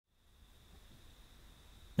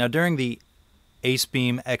Now during the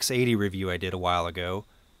AceBeam X80 review I did a while ago,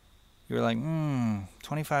 you were like,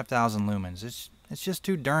 25,000 lumens, it's just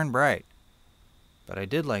too darn bright. But I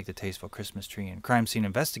did like the Tasteful Christmas Tree and Crime Scene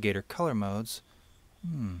Investigator color modes.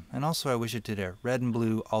 And also I wish it did a red and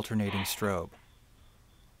blue alternating strobe.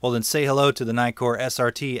 Well then say hello to the Nitecore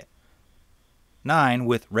SRT9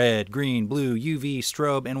 with red, green, blue, UV,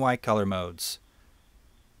 strobe, and white color modes.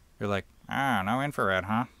 You're like, no infrared,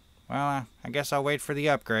 huh? Well, I guess I'll wait for the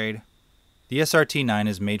upgrade. The SRT9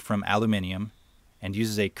 is made from aluminium and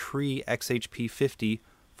uses a Cree XHP50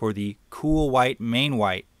 for the cool white main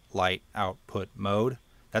white light output mode.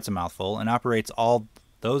 That's a mouthful, and operates all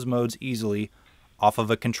those modes easily off of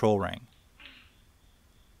a control ring.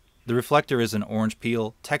 The reflector is an orange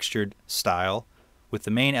peel textured style with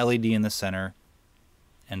the main LED in the center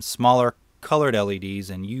and smaller colored LEDs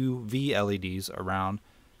and UV LEDs around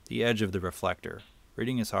the edge of the reflector.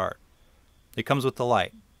 Reading is hard. It comes with the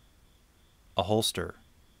light, a holster,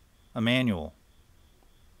 a manual,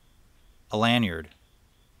 a lanyard,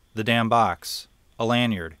 the damn box, a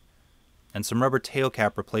lanyard, and some rubber tail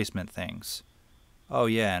cap replacement things. Oh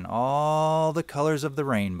yeah, and all the colors of the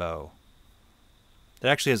rainbow. It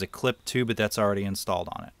actually has a clip too, but that's already installed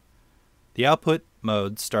on it. The output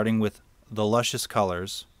modes, starting with the luscious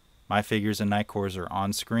colors, my figures and Nitecore's are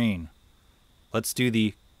on screen. Let's do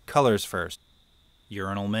the colors first.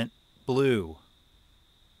 Urinal Mint blue.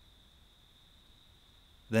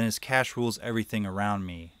 Then as Cash Rules Everything Around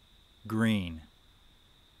Me, green.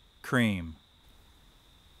 Cream.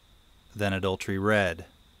 Then Adultery red.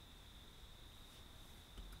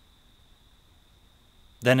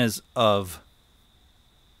 Then is Of.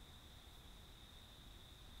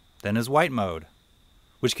 Then is white mode,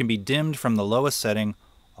 which can be dimmed from the lowest setting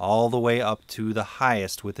all the way up to the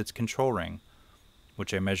highest with its control ring,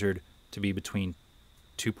 which I measured to be between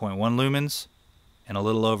 2.1 lumens and a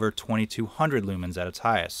little over 2200 lumens at its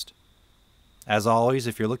highest. As always,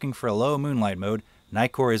 if you're looking for a low moonlight mode,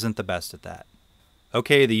 Nitecore isn't the best at that.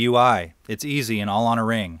 Okay, the UI. It's easy and all on a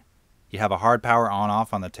ring. You have a hard power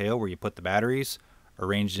on-off on the tail where you put the batteries,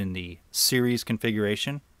 arranged in the series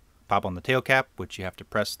configuration. Pop on the tail cap, which you have to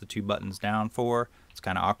press the two buttons down for. It's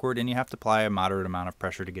kind of awkward, and you have to apply a moderate amount of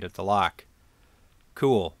pressure to get it to lock.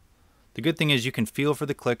 Cool. The good thing is you can feel for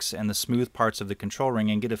the clicks and the smooth parts of the control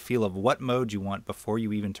ring and get a feel of what mode you want before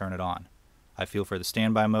you even turn it on. I feel for the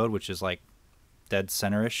standby mode, which is like dead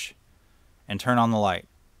center-ish, and turn on the light.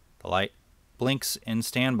 The light blinks in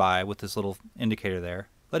standby with this little indicator there,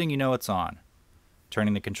 letting you know it's on.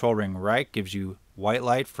 Turning the control ring right gives you white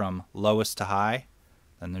light from lowest to high.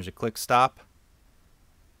 Then there's a click stop.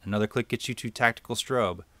 Another click gets you to tactical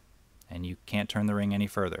strobe, and you can't turn the ring any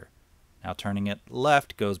further. Now turning it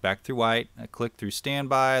left goes back through white, a click through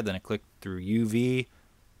standby, then a click through UV,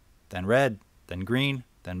 then red, then green,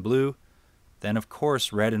 then blue, then of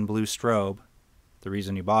course red and blue strobe, the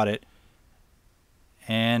reason you bought it,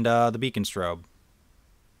 and the beacon strobe.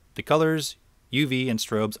 The colors, UV and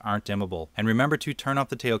strobes aren't dimmable, and remember to turn off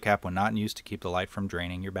the tail cap when not in use to keep the light from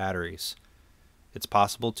draining your batteries. It's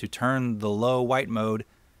possible to turn the low white mode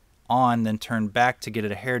on, then turn back to get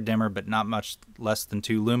it a hair dimmer, but not much less than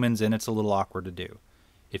 2 lumens, and it's a little awkward to do.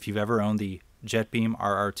 If you've ever owned the JetBeam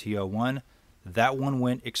RRT01, that one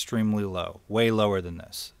went extremely low, way lower than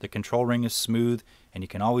this. The control ring is smooth, and you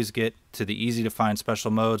can always get to the easy to find special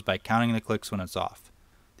modes by counting the clicks when it's off.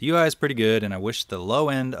 The UI is pretty good, and I wish the low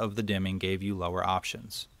end of the dimming gave you lower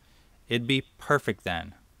options. It'd be perfect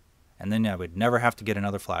then, and then I would never have to get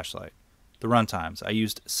another flashlight. The runtimes. I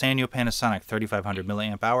used Sanyo Panasonic 3500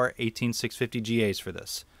 mAh 18650 GAs for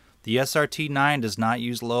this. The SRT9 does not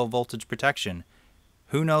use low voltage protection.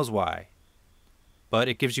 Who knows why? But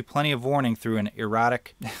it gives you plenty of warning through an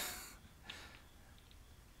erratic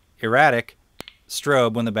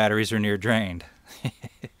strobe when the batteries are near drained.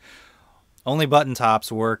 Only button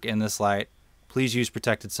tops work in this light. Please use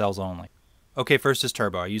protected cells only. Okay, first is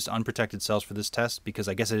turbo. I used unprotected cells for this test because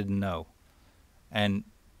I guess I didn't know. And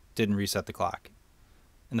didn't reset the clock.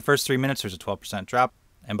 In the first 3 minutes there's a 12% drop,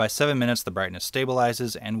 and by 7 minutes the brightness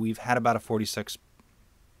stabilizes, and we've had about a 46%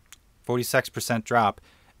 drop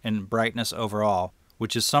in brightness overall,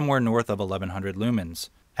 which is somewhere north of 1100 lumens.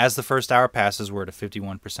 As the first hour passes, we're at a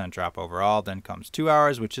 51% drop overall, then comes 2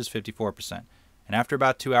 hours, which is 54%. And after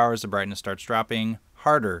about 2 hours the brightness starts dropping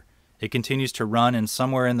harder. It continues to run, and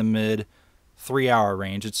somewhere in the mid 3 hour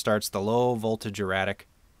range it starts the low voltage erratic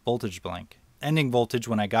voltage blink. Ending voltage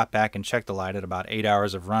when I got back and checked the light at about 8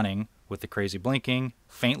 hours of running, with the crazy blinking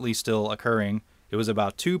faintly still occurring, it was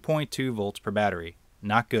about 2.2 volts per battery.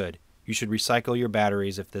 Not good. You should recycle your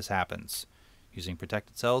batteries if this happens. Using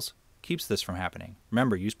protected cells keeps this from happening.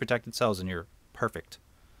 Remember, use protected cells and you're perfect.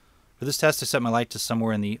 For this test, I set my light to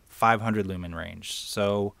somewhere in the 500 lumen range,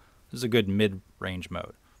 so this is a good mid-range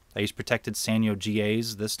mode. I used protected Sanyo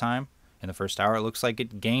GAs this time. In the first hour, it looks like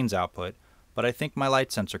it gains output, but I think my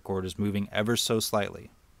light sensor cord is moving ever so slightly.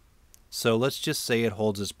 So let's just say it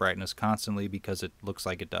holds its brightness constantly because it looks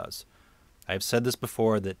like it does. I have said this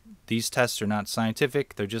before that these tests are not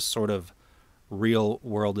scientific, they're just sort of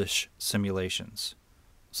real-worldish simulations.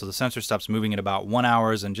 So the sensor stops moving at about 1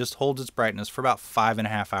 hour and just holds its brightness for about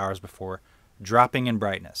 5.5 hours before dropping in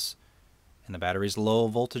brightness. And the battery's low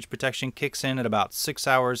voltage protection kicks in at about 6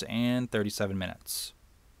 hours and 37 minutes.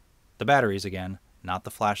 The batteries again, not the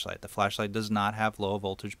flashlight. The flashlight does not have low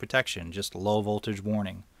voltage protection, just low voltage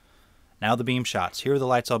warning. Now the beam shots. Here are the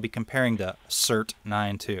lights I'll be comparing the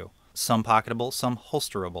SRT9 to. Some pocketable, some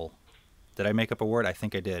holsterable. Did I make up a word? I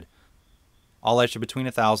think I did. All lights are between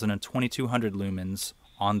 1,000 and 2,200 lumens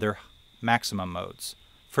on their maximum modes.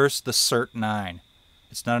 First, the SRT9.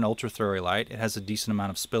 It's not an ultra throwy light. It has a decent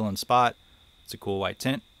amount of spill and spot. It's a cool white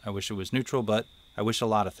tint. I wish it was neutral, but I wish a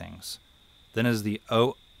lot of things. Then is the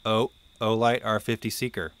Olight R50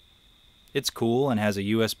 Seeker. It's cool and has a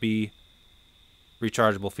USB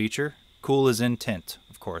rechargeable feature. Cool as in tint,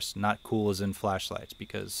 of course, not cool as in flashlights,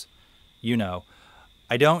 because, you know,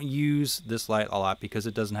 I don't use this light a lot because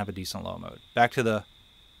it doesn't have a decent low mode. Back to the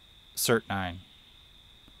SRT9.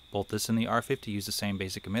 Both this and the R50 use the same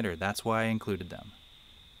basic emitter. That's why I included them.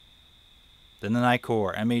 Then the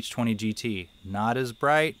Nitecore MH20 GT. Not as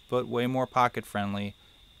bright, but way more pocket friendly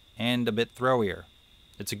and a bit throwier.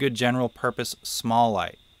 It's a good general purpose small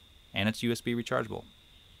light, and it's USB rechargeable.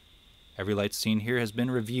 Every light seen here has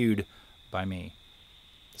been reviewed by me.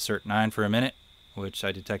 The SRT9 for a minute, which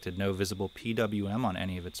I detected no visible PWM on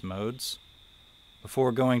any of its modes.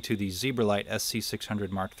 Before going to the Zebralight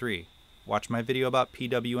SC600 Mark III. Watch my video about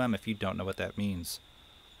PWM if you don't know what that means.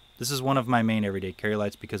 This is one of my main everyday carry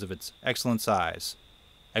lights because of its excellent size,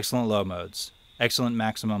 excellent low modes, excellent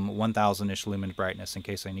maximum 1000-ish lumen brightness in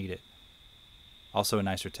case I need it. Also a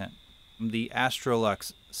nicer tint. The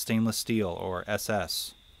Astrolux Stainless Steel, or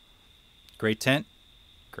SS. Great tint,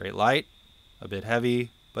 great light, a bit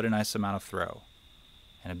heavy, but a nice amount of throw.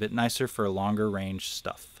 And a bit nicer for longer range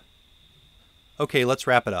stuff. Okay, let's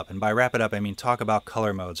wrap it up. And by wrap it up, I mean talk about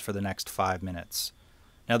color modes for the next 5 minutes.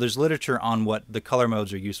 Now there's literature on what the color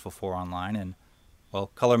modes are useful for online, and, well,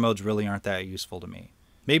 color modes really aren't that useful to me.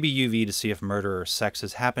 Maybe UV to see if murder or sex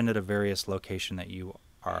has happened at a various location that you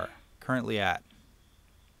are currently at.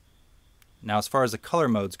 Now, as far as the color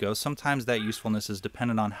modes go, sometimes that usefulness is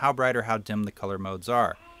dependent on how bright or how dim the color modes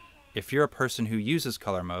are. If you're a person who uses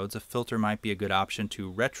color modes, a filter might be a good option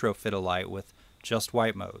to retrofit a light with just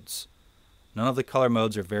white modes. None of the color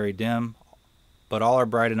modes are very dim, but all are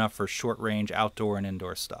bright enough for short-range outdoor and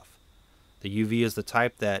indoor stuff. The UV is the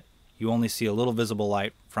type that you only see a little visible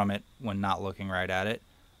light from it when not looking right at it,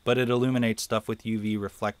 but it illuminates stuff with UV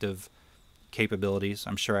reflective capabilities.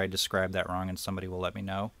 I'm sure I described that wrong and somebody will let me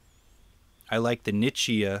know. I like the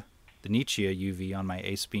Nitecore UV on my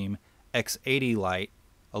AceBeam X80 light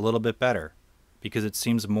a little bit better because it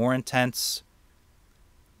seems more intense,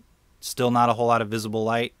 still not a whole lot of visible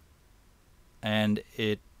light, and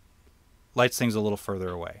it lights things a little further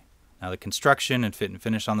away. Now the construction and fit and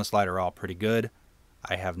finish on this light are all pretty good.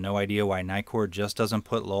 I have no idea why Nitecore just doesn't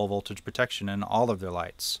put low voltage protection in all of their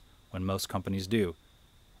lights when most companies do.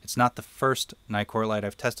 It's not the first Nitecore light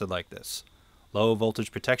I've tested like this. Low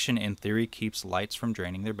voltage protection in theory keeps lights from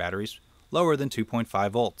draining their batteries lower than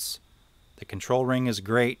 2.5 volts. The control ring is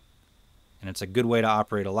great, and it's a good way to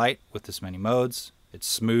operate a light with this many modes. It's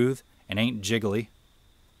smooth and ain't jiggly.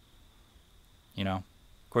 You know,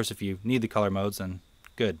 of course, if you need the color modes, then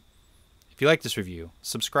good. If you like this review,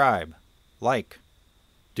 subscribe, like,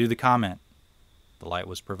 do the comment. The light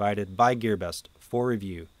was provided by GearBest for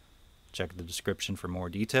review. Check the description for more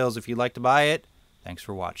details if you'd like to buy it. Thanks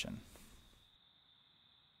for watching.